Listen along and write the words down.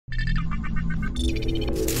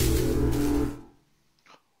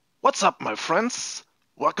What's up, my friends?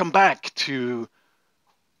 Welcome back to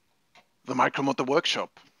the Micromotor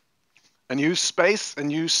Workshop. A new space, a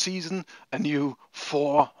new season, a new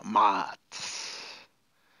format.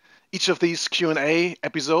 Each of these Q&A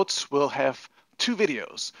episodes will have two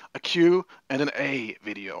videos, a Q and an A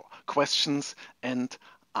video, questions and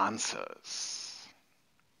answers.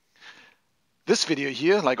 This video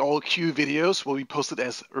here, like all Q videos, will be posted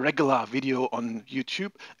as regular video on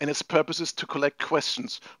YouTube, and its purpose is to collect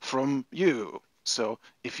questions from you. So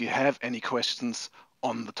if you have any questions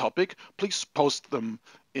on the topic, please post them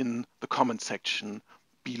in the comment section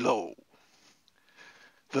below.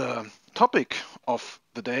 The topic of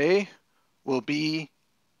the day will be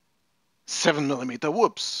 7mm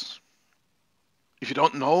whoops. If you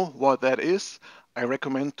don't know what that is, I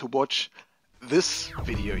recommend to watch this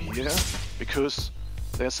video here, because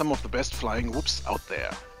they're some of the best flying whoops out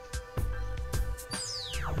there.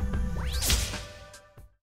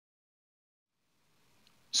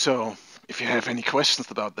 So if you have any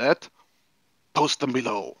questions about that, post them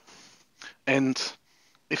below. And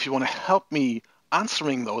if you want to help me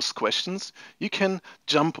answering those questions, you can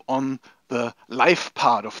jump on the live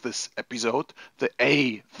part of this episode, the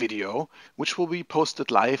A video, which will be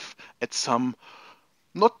posted live at some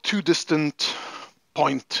not too distant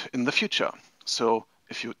point in the future. So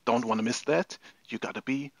if you don't want to miss that, you gotta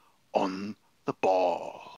be on the ball.